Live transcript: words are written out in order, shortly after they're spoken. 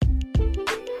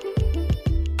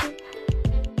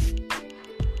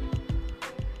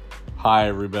Hi,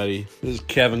 everybody. This is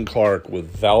Kevin Clark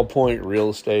with Valpoint Real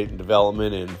Estate and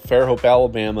Development in Fairhope,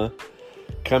 Alabama,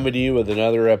 coming to you with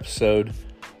another episode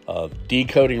of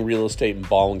Decoding Real Estate in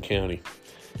Baldwin County.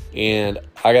 And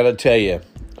I got to tell you,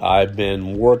 I've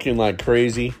been working like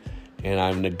crazy, and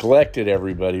I've neglected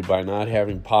everybody by not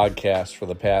having podcasts for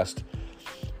the past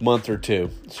month or two.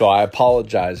 So I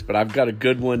apologize, but I've got a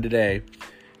good one today,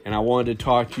 and I wanted to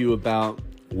talk to you about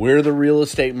where the real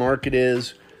estate market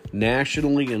is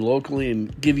nationally and locally,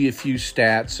 and give you a few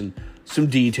stats and some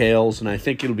details. And I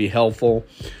think it'll be helpful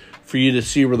for you to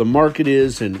see where the market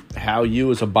is and how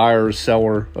you as a buyer or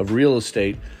seller of real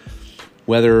estate,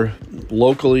 whether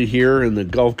locally here in the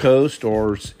Gulf Coast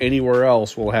or anywhere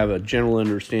else, will have a general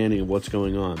understanding of what's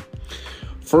going on.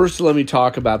 First, let me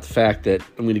talk about the fact that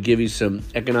I'm going to give you some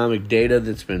economic data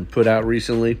that's been put out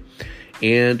recently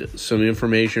and some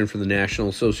information from the National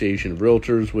Association of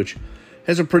Realtors, which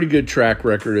has a pretty good track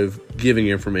record of giving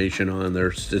information on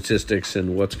their statistics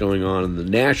and what's going on in the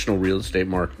national real estate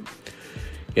market.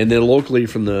 And then locally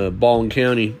from the Baldwin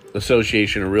County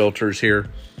Association of Realtors here,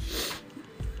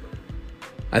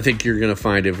 I think you're going to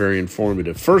find it very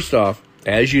informative. First off,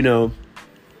 as you know,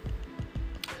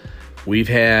 we've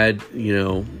had,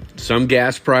 some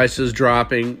gas prices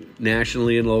dropping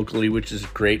nationally and locally, which is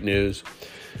great news.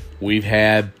 We've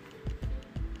had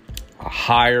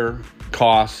higher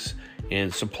costs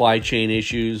and supply chain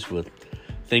issues with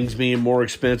things being more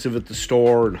expensive at the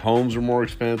store, and homes are more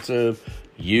expensive,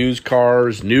 used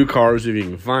cars, new cars if you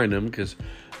can find them, because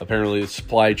apparently the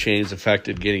supply chain's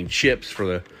affected getting chips for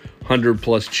the 100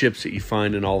 plus chips that you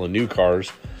find in all the new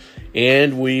cars.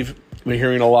 And we've been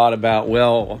hearing a lot about,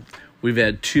 we've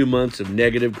had 2 months of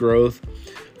negative growth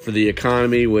for the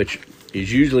economy, which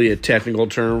is usually a technical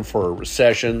term for a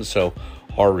recession. So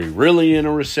are we really in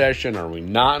a recession? Are we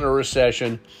not in a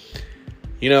recession?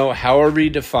 However you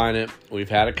define it, we've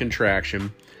had a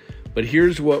contraction. But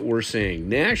here's what we're seeing.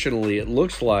 Nationally, it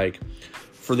looks like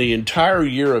for the entire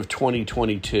year of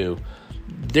 2022,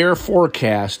 they're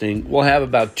forecasting we'll have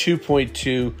about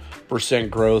 2.2%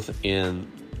 growth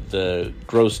in the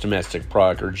gross domestic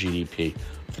product, or GDP,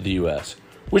 for the U.S.,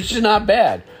 which is not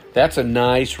bad. That's a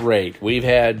nice rate. We've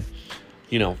had,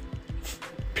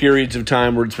 periods of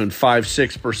time where it's been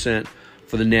 5-6%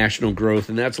 for the national growth,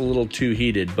 and that's a little too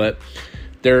heated. But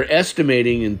they're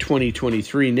estimating in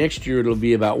 2023, next year, it'll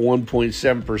be about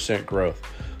 1.7% growth.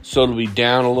 So it'll be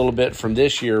down a little bit from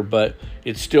this year, but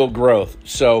it's still growth.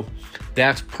 So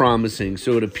that's promising.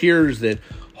 So it appears that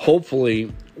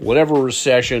hopefully whatever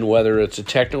recession, whether it's a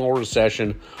technical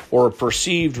recession or a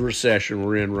perceived recession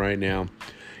we're in right now,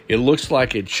 it looks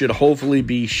like it should hopefully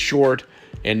be short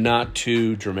and not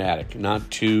too dramatic,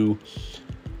 not too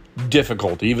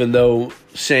difficult. Even though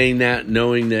saying that,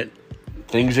 knowing that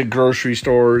things at grocery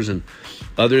stores and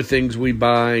other things we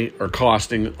buy are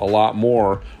costing a lot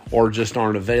more or just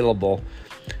aren't available,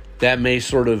 that may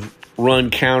sort of run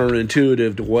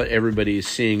counterintuitive to what everybody is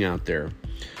seeing out there.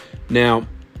 Now,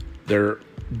 they're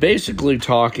basically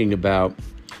talking about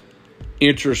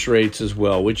interest rates as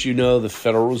well, which the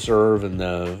Federal Reserve and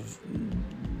the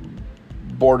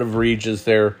Board of Regents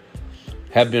there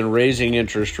have been raising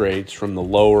interest rates from the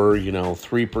lower,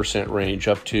 3% range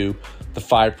up to the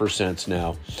 5%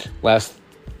 now. Last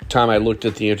time I looked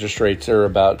at the interest rates, they're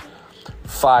about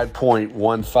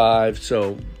 5.15,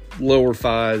 so lower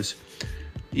fives.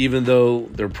 Even though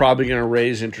they're probably going to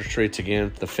raise interest rates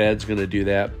again, the Fed's going to do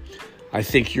that. I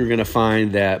think you're going to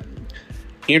find that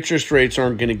interest rates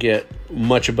aren't going to get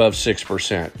much above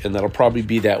 6%, and that'll probably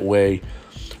be that way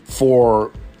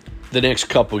for the next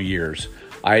couple years.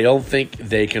 I don't think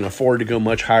they can afford to go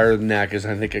much higher than that, because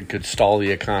I think it could stall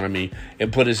the economy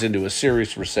and put us into a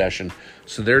serious recession.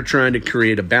 So they're trying to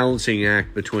create a balancing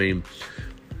act between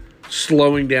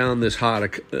slowing down this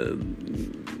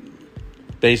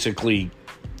basically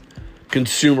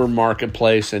consumer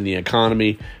marketplace and the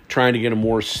economy, trying to get a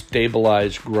more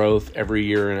stabilized growth every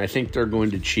year, and I think they're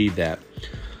going to achieve that.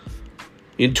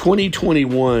 In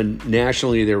 2021,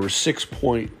 nationally, there were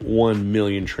 6.1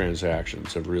 million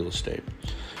transactions of real estate.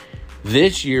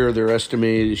 This year, they're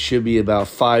estimated it should be about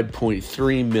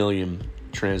 5.3 million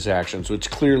transactions,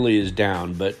 which clearly is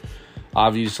down, but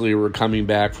obviously we're coming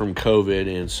back from COVID,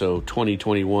 and so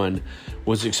 2021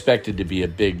 was expected to be a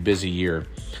big, busy year.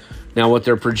 Now, what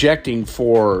they're projecting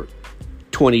for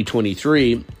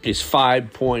 2023 is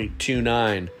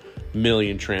 5.29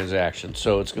 million transactions.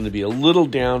 So it's going to be a little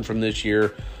down from this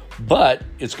year, but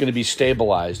it's going to be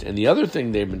stabilized. And the other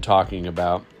thing they've been talking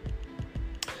about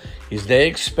is they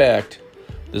expect,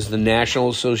 this is the National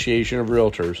Association of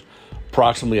Realtors,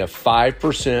 approximately a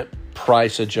 5%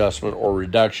 price adjustment or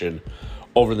reduction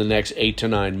over the next 8 to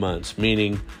 9 months,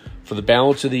 meaning for the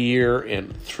balance of the year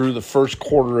and through the first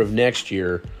quarter of next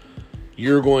year,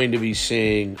 you're going to be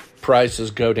seeing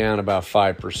prices go down about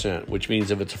 5%, which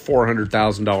means if it's a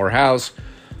 $400,000 house,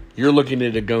 you're looking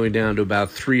at it going down to about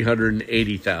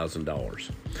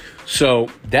 $380,000. So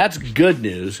that's good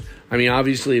news. I mean,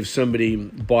 obviously, if somebody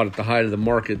bought at the height of the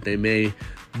market, they may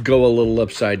go a little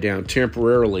upside down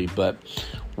temporarily, but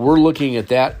we're looking at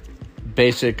that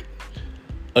basic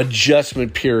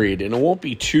adjustment period, and it won't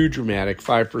be too dramatic.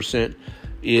 5%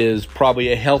 is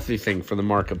probably a healthy thing for the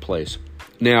marketplace.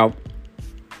 Now,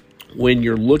 when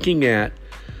you're looking at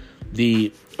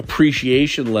the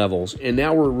appreciation levels, and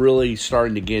now we're really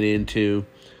starting to get into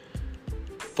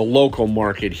the local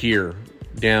market here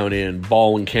down in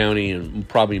Baldwin County and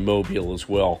probably Mobile as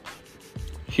well.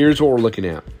 Here's what we're looking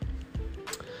at.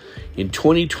 In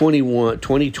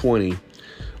 2020,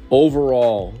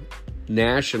 overall,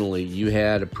 nationally, you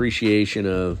had appreciation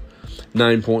of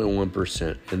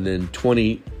 9.1%. And then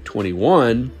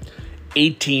 2021,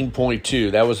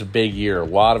 18.2%. That was a big year. A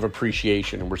lot of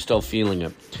appreciation, and we're still feeling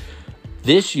it.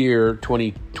 This year,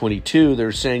 2022,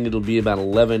 they're saying it'll be about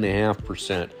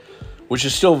 11.5%, which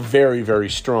is still very, very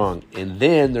strong. And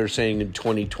then they're saying in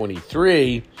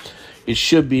 2023, it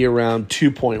should be around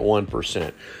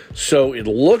 2.1%. So it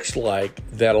looks like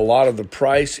that a lot of the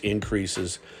price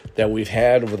increases that we've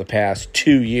had over the past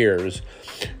 2 years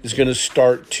is going to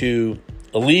start to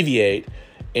alleviate,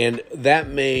 and that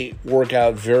may work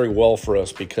out very well for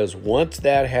us, because once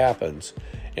that happens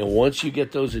and once you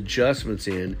get those adjustments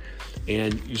in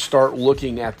and you start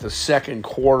looking at the second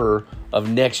quarter of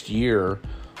next year,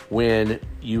 when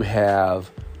you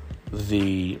have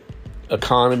the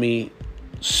economy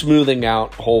smoothing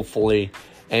out, hopefully,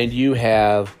 and you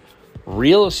have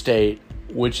real estate,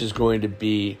 which is going to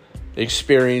be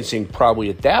experiencing probably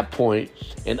at that point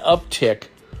an uptick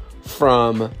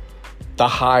from the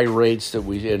high rates that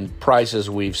and prices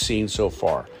we've seen so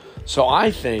far. So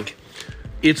I think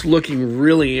it's looking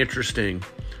really interesting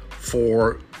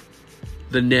for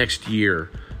the next year.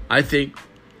 I think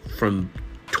from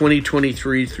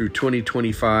 2023 through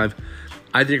 2025,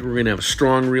 I think we're going to have a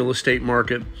strong real estate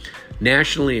market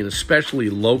nationally and especially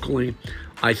locally.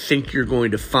 I think you're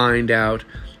going to find out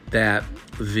that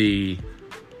the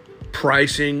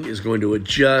pricing is going to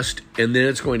adjust, and then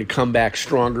it's going to come back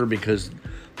stronger because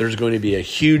there's going to be a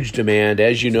huge demand.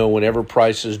 As you know, whenever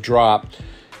prices drop,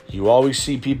 you always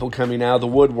see people coming out of the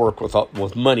woodwork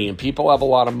with money, and people have a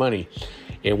lot of money.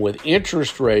 And with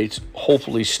interest rates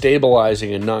hopefully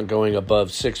stabilizing and not going above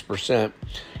 6%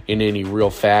 in any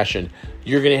real fashion,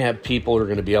 you're going to have people who are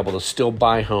going to be able to still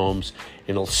buy homes,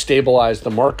 and it'll stabilize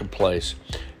the marketplace.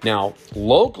 Now,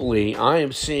 locally, I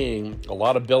am seeing a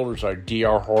lot of builders like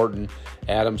D.R. Horton,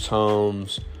 Adams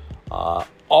Homes,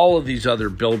 all of these other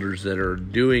builders that are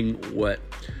doing what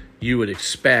you would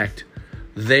expect.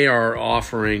 They are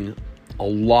offering a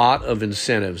lot of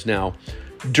incentives. Now,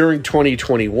 during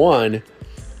 2021,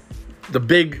 the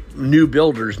big new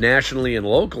builders nationally and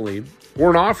locally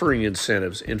weren't offering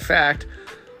incentives. In fact,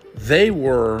 they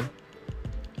were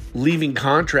leaving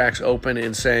contracts open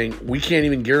and saying, we can't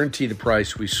even guarantee the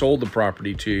price we sold the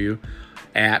property to you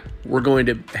at. We're going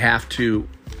to have to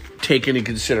take into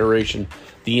consideration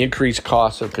the increased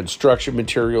cost of construction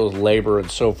materials, labor, and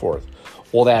so forth.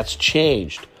 Well, that's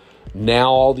changed. Now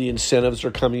all the incentives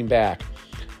are coming back.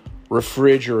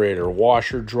 Refrigerator,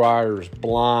 washer, dryers,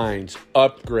 blinds,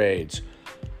 upgrades,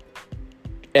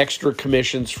 extra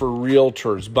commissions for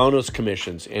realtors, bonus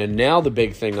commissions. And now the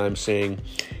big thing I'm seeing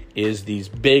is these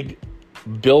big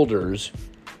builders,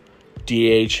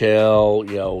 DHL,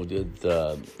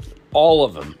 all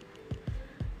of them,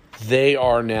 they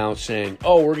are now saying,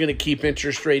 oh, we're going to keep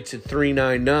interest rates at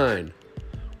 3.99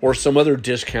 or some other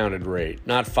discounted rate,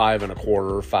 not 5.25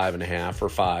 or 5.5 or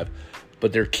 5,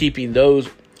 but they're keeping those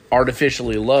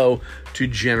artificially low to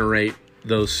generate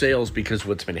those sales, because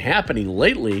what's been happening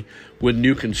lately with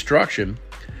new construction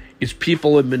is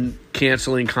people have been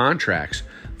canceling contracts.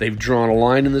 They've drawn a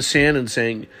line in the sand and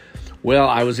saying, well,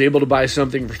 I was able to buy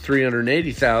something for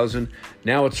 $380,000.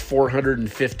 Now it's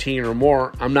 $415 or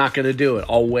more. I'm not going to do it.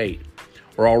 I'll wait,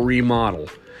 or I'll remodel.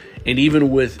 And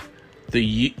even with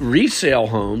the resale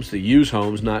homes, the used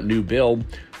homes, not new build,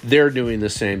 they're doing the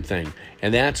same thing.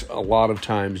 And that's a lot of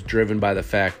times driven by the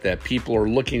fact that people are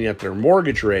looking at their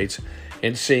mortgage rates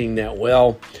and seeing that,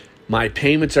 well, my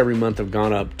payments every month have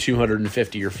gone up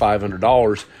 $250 or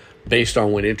 $500 based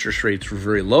on when interest rates were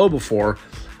very low before.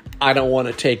 I don't want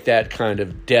to take that kind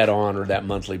of debt on, or that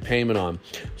monthly payment on.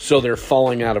 So they're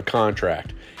falling out of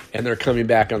contract and they're coming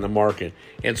back on the market.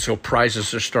 And so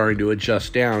prices are starting to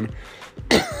adjust down,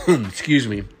 excuse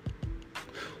me,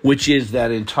 which is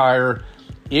that entire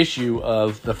issue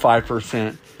of the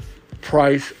 5%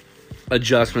 price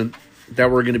adjustment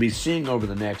that we're going to be seeing over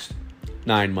the next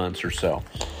 9 months or so.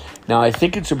 Now, I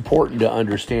think it's important to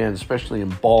understand, especially in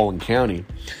Baldwin County,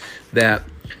 that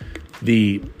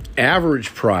the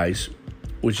average price,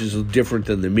 which is different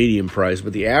than the median price,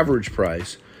 but the average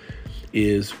price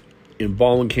is in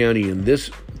Baldwin County in this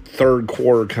third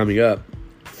quarter coming up,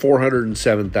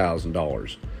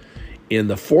 $407,000. In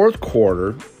the fourth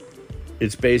quarter,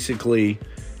 it's basically,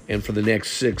 and for the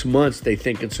next 6 months, they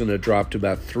think it's going to drop to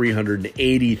about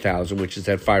 $380,000, which is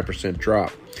that 5%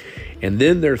 drop. And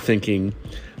then they're thinking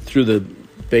through the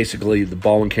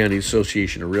Baldwin County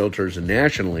Association of Realtors and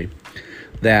nationally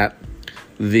that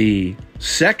the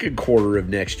second quarter of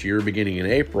next year, beginning in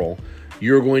April,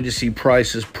 you're going to see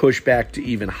prices push back to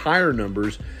even higher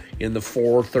numbers in the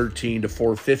 413 to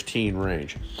 415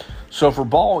 range. So for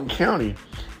Baldwin County,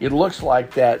 it looks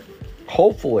like that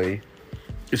hopefully,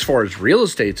 as far as real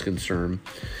estate's concerned,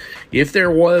 if there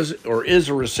was or is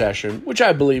a recession, which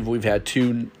I believe we've had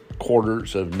 2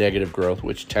 quarters of negative growth,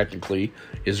 which technically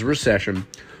is a recession,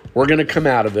 we're going to come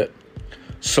out of it.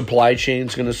 Supply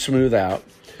chain's going to smooth out.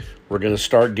 We're going to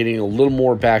start getting a little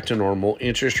more back to normal.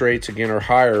 Interest rates, again, are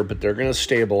higher, but they're going to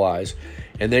stabilize.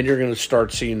 And then you're going to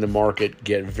start seeing the market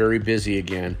get very busy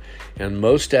again. And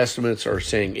most estimates are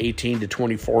saying 18 to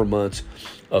 24 months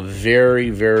of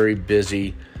very, very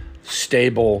busy,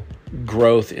 stable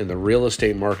growth in the real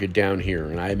estate market down here.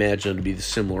 And I imagine it'll be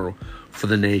similar for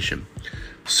the nation.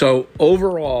 So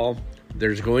overall,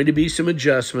 there's going to be some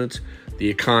adjustments. The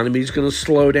economy is going to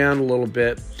slow down a little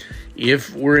bit.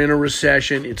 If we're in a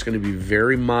recession, it's going to be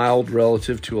very mild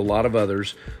relative to a lot of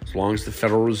others, as long as the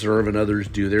Federal Reserve and others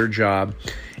do their job,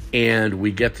 and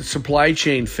we get the supply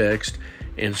chain fixed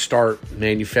and start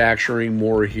manufacturing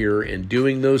more here and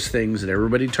doing those things that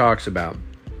everybody talks about.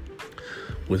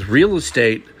 With real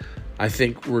estate, I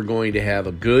think we're going to have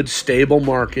a good, stable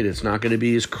market. It's not going to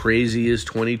be as crazy as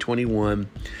 2021.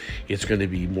 It's going to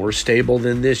be more stable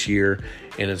than this year,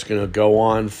 and it's going to go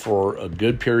on for a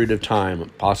good period of time,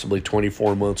 possibly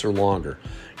 24 months or longer.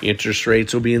 Interest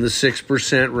rates will be in the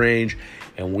 6% range,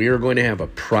 and we are going to have a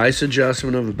price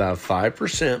adjustment of about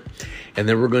 5%, and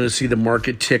then we're going to see the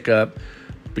market tick up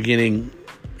beginning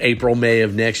April, May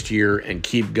of next year and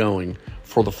keep going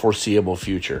for the foreseeable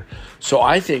future. So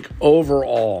I think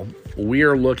overall, we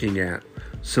are looking at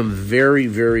some very,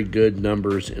 very good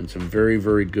numbers and some very,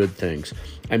 very good things.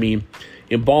 I mean,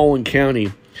 in Baldwin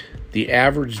County, the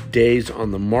average days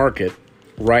on the market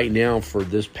right now for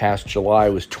this past July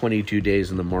was 22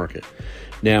 days in the market.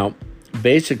 Now,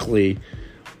 basically,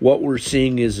 what we're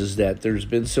seeing is that there's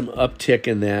been some uptick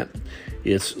in that.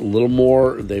 It's a little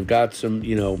more. They've got some,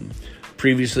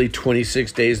 previously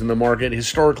 26 days in the market.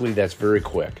 Historically, that's very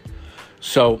quick.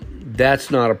 So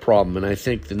that's not a problem. And I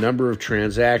think the number of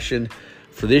transaction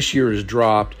for this year has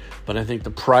dropped, but I think the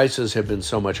prices have been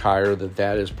so much higher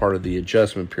that is part of the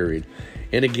adjustment period.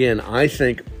 And again, I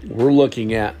think we're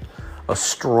looking at a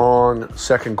strong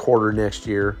second quarter next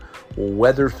year. We'll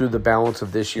weather through the balance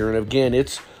of this year. And again,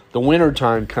 it's the winter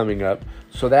time coming up,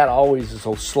 so that always is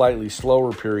a slightly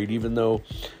slower period, even though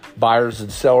buyers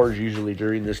and sellers usually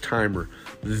during this time are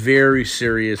very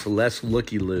serious, less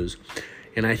looky-loos.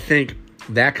 And I think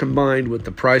that combined with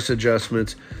the price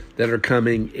adjustments that are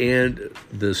coming and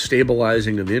the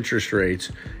stabilizing of interest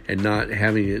rates and not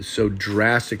having it so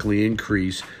drastically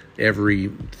increase every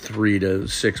 3 to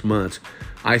 6 months,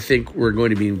 I think we're going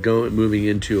to be moving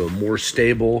into a more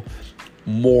stable,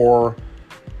 more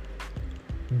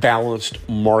balanced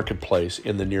marketplace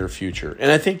in the near future.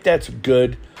 And I think that's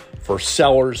good for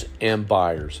sellers and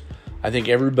buyers. I think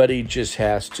everybody just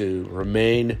has to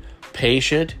remain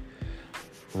patient,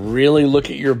 really look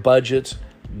at your budgets,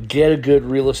 get a good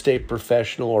real estate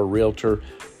professional or realtor,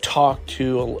 talk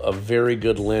to a very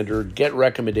good lender, get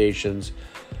recommendations.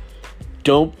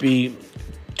 Don't be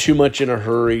too much in a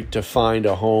hurry to find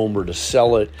a home or to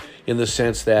sell it, in the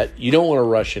sense that you don't want to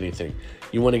rush anything.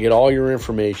 You want to get all your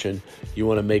information. You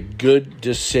want to make good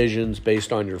decisions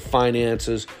based on your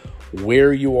finances,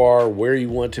 where you are, where you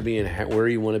want to be, and where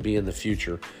you want to be in the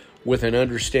future, with an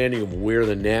understanding of where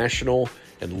the national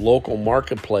and local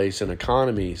marketplace and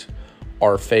economies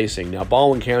are facing. Now,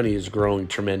 Baldwin County is growing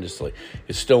tremendously.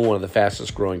 It's still one of the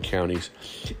fastest growing counties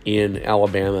in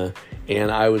Alabama,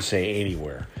 and I would say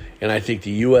anywhere. And I think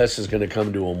the U.S. is going to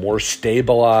come to a more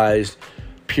stabilized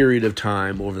period of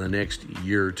time over the next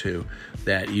year or two,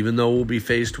 that even though we'll be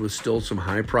faced with still some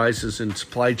high prices and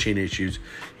supply chain issues,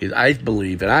 I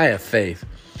believe and I have faith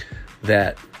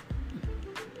that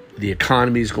the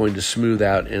economy is going to smooth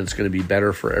out and it's going to be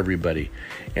better for everybody.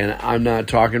 And I'm not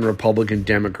talking Republican,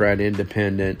 Democrat,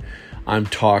 Independent. I'm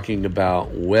talking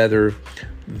about whether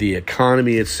the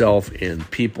economy itself and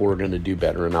people are going to do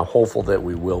better, and I'm hopeful that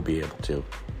we will be able to.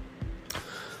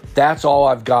 That's all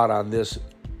I've got on this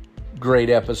great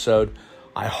episode.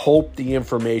 I hope the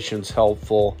information's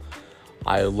helpful.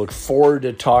 I look forward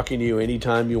to talking to you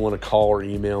anytime you want to call or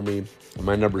email me.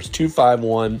 My number is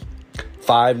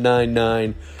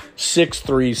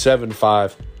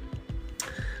 251-599-6375.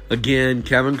 Again,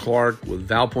 Kevin Clark with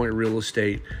Valpoint Real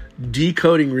Estate,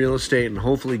 decoding real estate and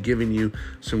hopefully giving you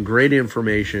some great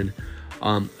information.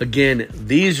 Again,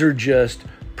 these are just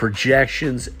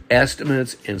projections,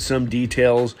 estimates, and some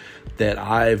details that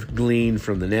I've gleaned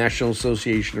from the National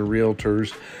Association of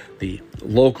Realtors, the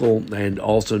local and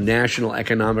also national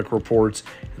economic reports,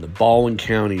 and the Baldwin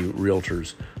County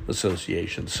Realtors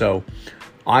Association. So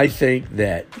I think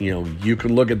that, you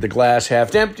can look at the glass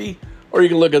half empty or you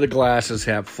can look at the glass as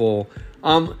half full.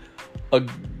 A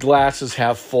glass is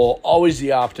half full, always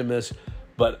the optimist,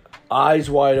 but eyes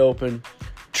wide open.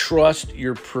 Trust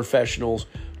your professionals,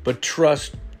 but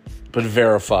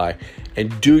verify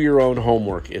and do your own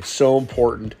homework. It's so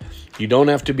important. You don't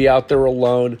have to be out there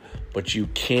alone, but you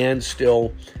can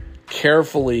still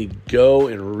carefully go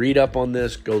and read up on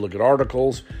this. Go look at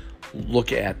articles,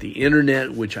 look at the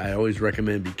internet, which I always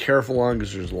recommend be careful on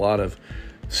because there's a lot of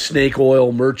snake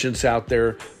oil merchants out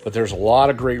there, but there's a lot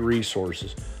of great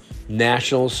resources.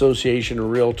 National Association of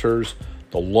Realtors,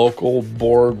 the local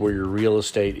board where your real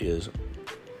estate is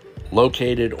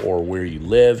located or where you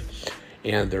live.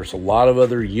 And there's a lot of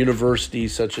other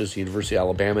universities, such as the University of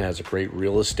Alabama has a great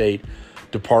real estate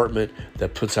department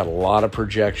that puts out a lot of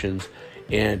projections.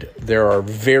 And there are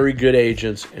very good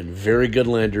agents and very good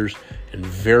lenders and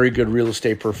very good real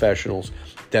estate professionals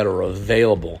that are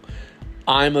available.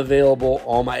 I'm available.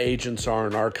 All my agents are,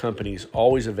 and our company's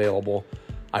always available.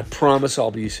 I promise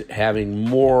I'll be having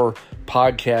more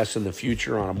podcasts in the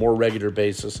future on a more regular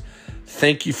basis.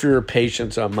 Thank you for your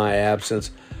patience on my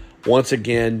absence. Once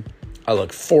again, I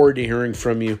look forward to hearing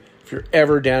from you. If you're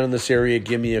ever down in this area,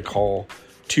 give me a call,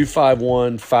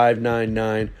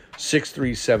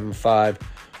 251-599-6375.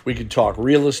 We can talk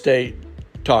real estate,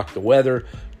 talk the weather,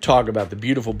 talk about the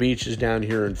beautiful beaches down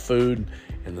here and food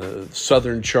and the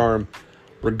southern charm.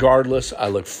 Regardless, I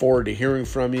look forward to hearing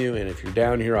from you. And if you're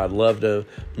down here, I'd love to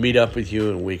meet up with you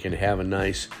and we can have a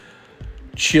nice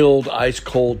chilled ice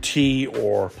cold tea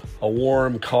or a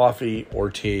warm coffee or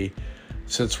tea.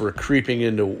 Since we're creeping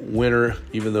into winter,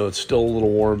 even though it's still a little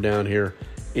warm down here,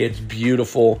 it's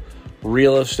beautiful.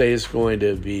 Real estate is going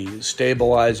to be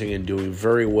stabilizing and doing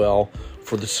very well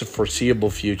for the foreseeable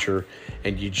future.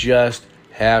 And you just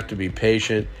have to be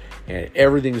patient and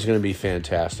everything's going to be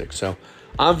fantastic. So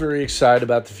I'm very excited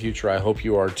about the future. I hope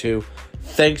you are too.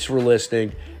 Thanks for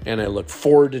listening, and I look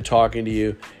forward to talking to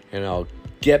you, and I'll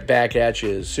get back at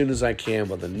you as soon as I can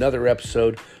with another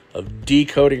episode of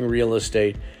Decoding Real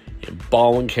Estate in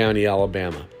Baldwin County,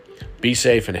 Alabama. Be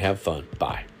safe and have fun.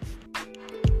 Bye.